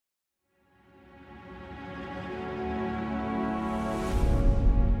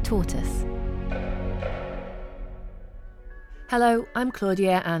Tortoise. Hello, I'm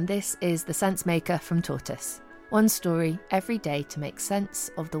Claudia and this is the Sensemaker from Tortoise. One story every day to make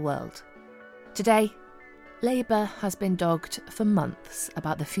sense of the world. Today, Labour has been dogged for months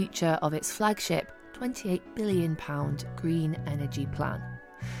about the future of its flagship £28 billion green energy plan.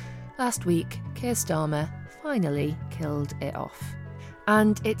 Last week, Keir Starmer finally killed it off.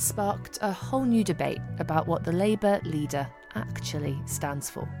 And it sparked a whole new debate about what the Labour leader actually stands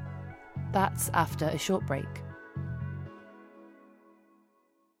for. That's after a short break.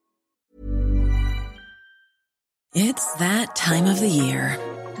 It's that time of the year.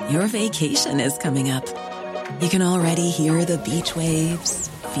 Your vacation is coming up. You can already hear the beach waves,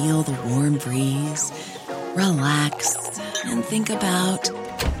 feel the warm breeze, relax, and think about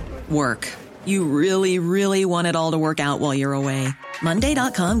work. You really, really want it all to work out while you're away.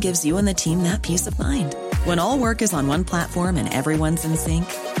 Monday.com gives you and the team that peace of mind. When all work is on one platform and everyone's in sync,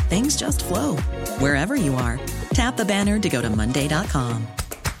 things just flow. Wherever you are, tap the banner to go to Monday.com.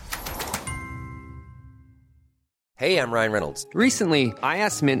 Hey, I'm Ryan Reynolds. Recently, I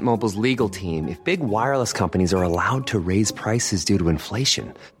asked Mint Mobile's legal team if big wireless companies are allowed to raise prices due to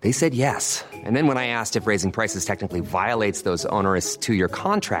inflation. They said yes. And then when I asked if raising prices technically violates those onerous two-year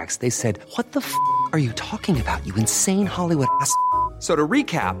contracts, they said, "What the f*** are you talking about, you insane Hollywood ass f- So to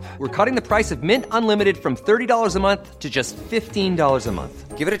recap, we're cutting the price of Mint Unlimited from $30 a month to just $15 a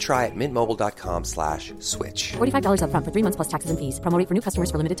month. Give it a try at mintmobile.com/switch. $45 up front for 3 months plus taxes and fees. Promo rate for new customers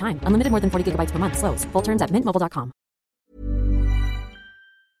for limited time. Unlimited more than 40 gigabytes per month. Slows full terms at mintmobile.com.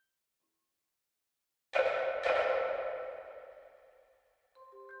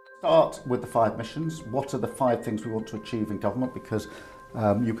 Start with the 5 missions. What are the 5 things we want to achieve in government? Because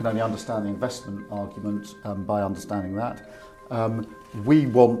you can only understand the investment argument by understanding that. We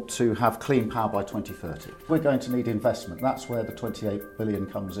want to have clean power by 2030. We're going to need investment. That's where the 28 billion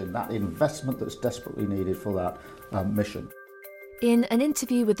comes in. That investment that's desperately needed for that mission. In an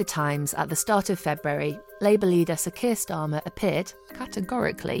interview with The Times at the start of February, Labour leader Sir Keir Starmer appeared,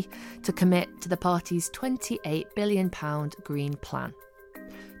 categorically, to commit to the party's £28 billion green plan.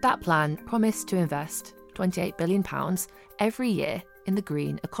 That plan promised to invest £28 billion every year in the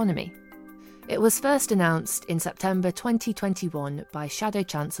green economy. It was first announced in September 2021 by Shadow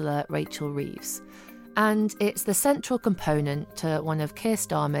Chancellor Rachel Reeves, and it's the central component to one of Keir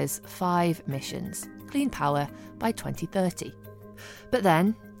Starmer's 5 missions, clean power by 2030. But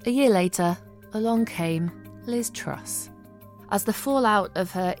then, a year later, along came Liz Truss. As the fallout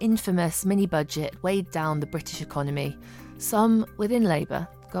of her infamous mini-budget weighed down the British economy, some within Labour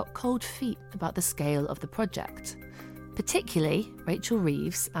got cold feet about the scale of the project, particularly Rachel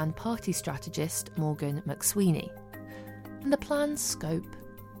Reeves and party strategist Morgan McSweeney. And the plan's scope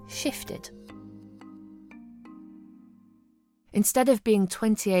shifted. Instead of being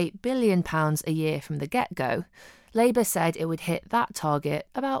 £28 billion a year from the get-go, Labour said it would hit that target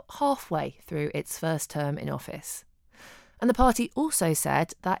about halfway through its first term in office. And the party also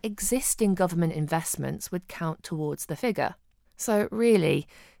said that existing government investments would count towards the figure. So really,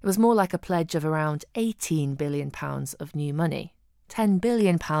 it was more like a pledge of around £18 billion of new money, £10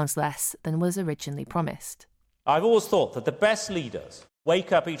 billion less than was originally promised. I've always thought that the best leaders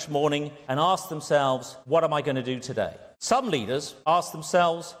wake up each morning and ask themselves, what am I going to do today? Some leaders ask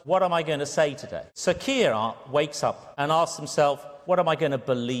themselves, what am I going to say today? Sir Keir wakes up and asks himself, what am I going to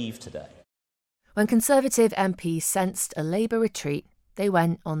believe today? When Conservative MPs sensed a Labour retreat, they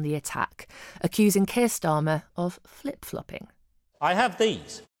went on the attack, accusing Keir Starmer of flip-flopping. I have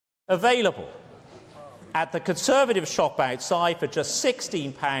these available at the Conservative shop outside for just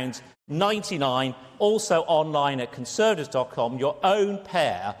 £16.99, also online at conservatives.com, your own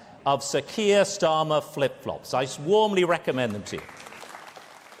pair of Sir Keir Starmer flip-flops. I warmly recommend them to you.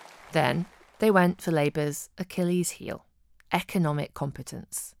 Then they went for Labour's Achilles heel, economic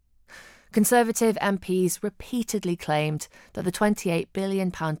competence. Conservative MPs repeatedly claimed that the £28 billion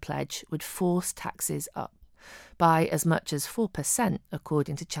pledge would force taxes up by as much as 4%,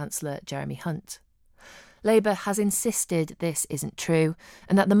 according to Chancellor Jeremy Hunt. Labour has insisted this isn't true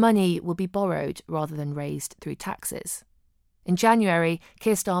and that the money will be borrowed rather than raised through taxes. In January,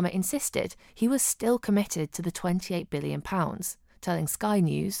 Keir Starmer insisted he was still committed to the £28 billion, telling Sky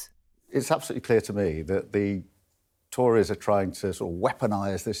News, It's absolutely clear to me that the Tories are trying to sort of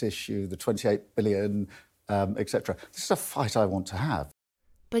weaponise this issue, the 28 billion, etc. This is a fight I want to have.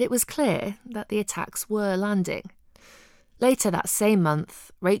 But it was clear that the attacks were landing. Later that same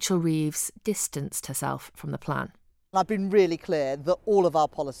month, Rachel Reeves distanced herself from the plan. I've been really clear that all of our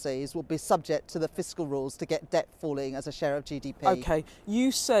policies will be subject to the fiscal rules to get debt falling as a share of GDP. OK,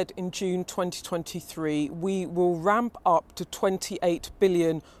 you said in June 2023 we will ramp up to 28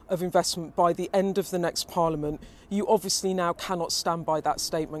 billion of investment by the end of the next Parliament. You obviously now cannot stand by that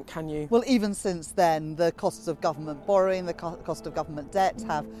statement, can you? Well, even since then, the costs of government borrowing, the cost of government debt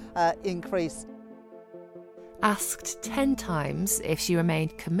have increased. Asked 10 times if she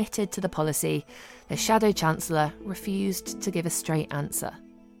remained committed to the policy, the Shadow Chancellor refused to give a straight answer.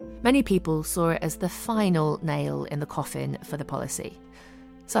 Many people saw it as the final nail in the coffin for the policy.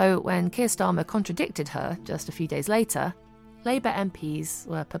 So when Keir Starmer contradicted her just a few days later, Labour MPs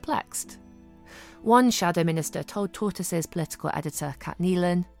were perplexed. One Shadow Minister told Tortoise's political editor, Kat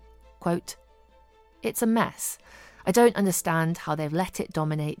Neelan, quote, "It's a mess. I don't understand how they've let it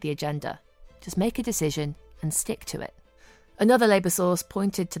dominate the agenda. Just make a decision and stick to it." Another Labour source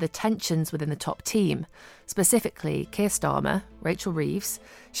pointed to the tensions within the top team, specifically Keir Starmer, Rachel Reeves,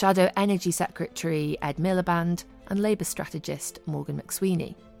 Shadow Energy Secretary Ed Miliband and Labour strategist Morgan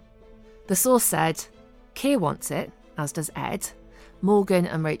McSweeney. The source said, Keir wants it, as does Ed, Morgan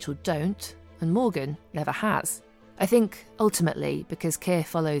and Rachel don't, and Morgan never has. I think, ultimately, because Keir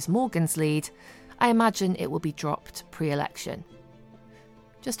follows Morgan's lead, I imagine it will be dropped pre-election.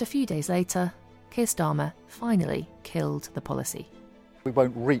 Just a few days later, Keir Starmer finally killed the policy. We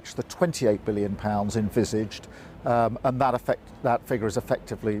won't reach the £28 billion envisaged, and that figure is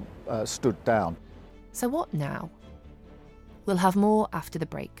effectively stood down. So what now? We'll have more after the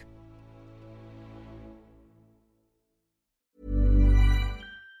break.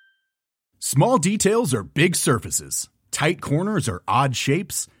 Small details are big surfaces. Tight corners are odd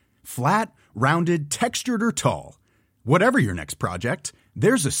shapes. Flat, rounded, textured, or tall. Whatever your next project,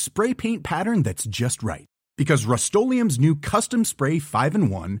 there's a spray paint pattern that's just right. Because Rust-Oleum's new Custom Spray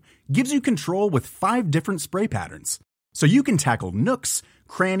 5-in-1 gives you control with 5 different spray patterns. So you can tackle nooks,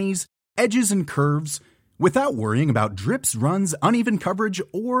 crannies, edges, and curves without worrying about drips, runs, uneven coverage,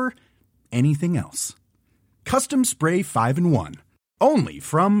 or anything else. Custom Spray 5-in-1. Only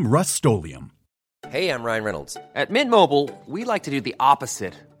from Rust-Oleum. Hey, I'm Ryan Reynolds. At Mint Mobile, we like to do the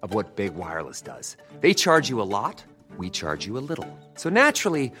opposite of what Big Wireless does. They charge you a lot. We charge you a little. So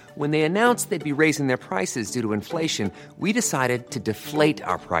naturally, when they announced they'd be raising their prices due to inflation, we decided to deflate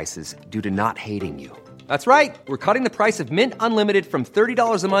our prices due to not hating you. That's right. We're cutting the price of Mint Unlimited from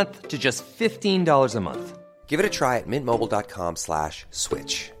 $30 a month to just $15 a month. Give it a try at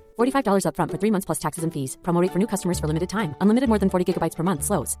mintmobile.com/switch. $45 up front for 3 months plus taxes and fees. Promo rate for new customers for limited time. Unlimited more than 40 gigabytes per month.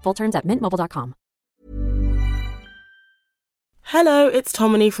 Slows full terms at mintmobile.com. Hello, it's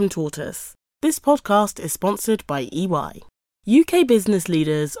Tomini from Tortoise. This podcast is sponsored by EY. UK business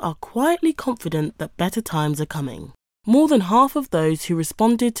leaders are quietly confident that better times are coming. More than half of those who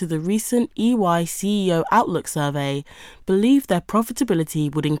responded to the recent EY CEO Outlook survey believe their profitability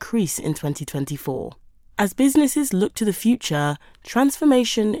would increase in 2024. As businesses look to the future,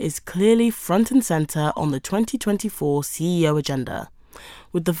 transformation is clearly front and centre on the 2024 CEO agenda,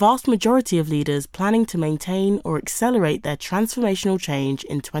 with the vast majority of leaders planning to maintain or accelerate their transformational change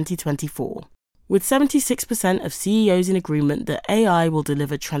in 2024. With 76% of CEOs in agreement that AI will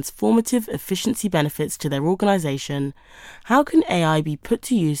deliver transformative efficiency benefits to their organisation, how can AI be put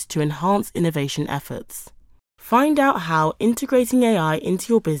to use to enhance innovation efforts? Find out how integrating AI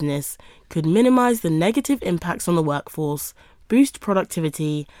into your business could minimise the negative impacts on the workforce, boost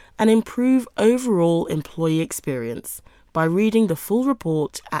productivity, and improve overall employee experience by reading the full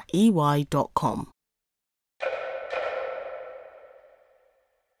report at ey.com.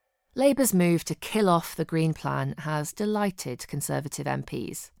 Labour's move to kill off the Green Plan has delighted Conservative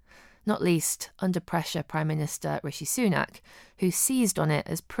MPs, not least under pressure Prime Minister Rishi Sunak, who seized on it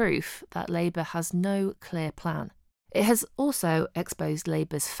as proof that Labour has no clear plan. It has also exposed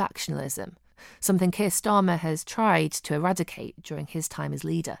Labour's factionalism, something Keir Starmer has tried to eradicate during his time as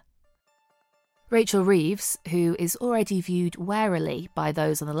leader. Rachel Reeves, who is already viewed warily by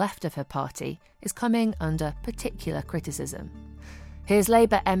those on the left of her party, is coming under particular criticism. Here's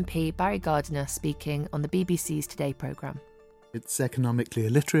Labour MP Barry Gardiner speaking on the BBC's Today programme. It's economically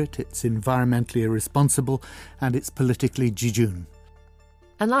illiterate, it's environmentally irresponsible, and it's politically jejune.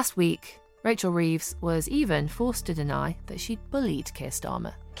 And last week, Rachel Reeves was even forced to deny that she'd bullied Keir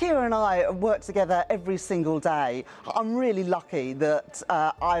Starmer. Keir and I work together every single day. I'm really lucky that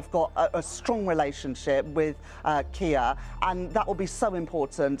I've got a strong relationship with Keir, and that will be so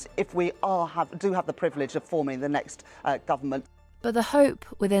important if we do have the privilege of forming the next government. But the hope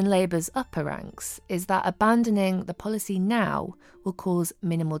within Labour's upper ranks is that abandoning the policy now will cause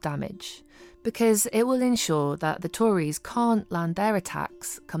minimal damage, because it will ensure that the Tories can't land their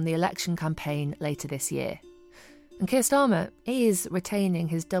attacks come the election campaign later this year. And Keir Starmer is retaining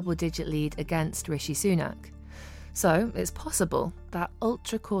his double-digit lead against Rishi Sunak. So it's possible that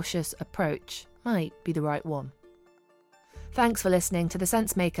ultra-cautious approach might be the right one. Thanks for listening to The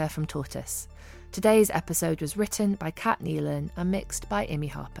Sensemaker from Tortoise. Today's episode was written by Kat Neelan and mixed by Imi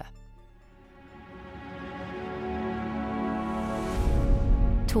Harper.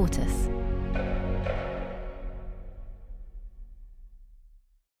 Tortoise.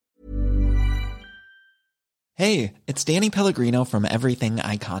 Hey, it's Danny Pellegrino from Everything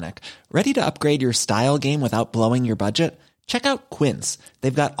Iconic. Ready to upgrade your style game without blowing your budget? Check out Quince.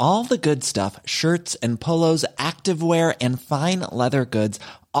 They've got all the good stuff, shirts and polos, activewear, and fine leather goods,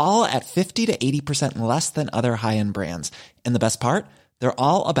 all at 50 to 80% less than other high-end brands. And the best part? They're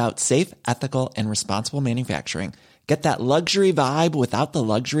all about safe, ethical, and responsible manufacturing. Get that luxury vibe without the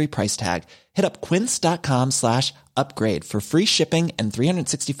luxury price tag. Hit up quince.com/upgrade for free shipping and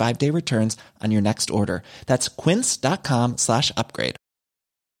 365-day returns on your next order. That's quince.com/upgrade.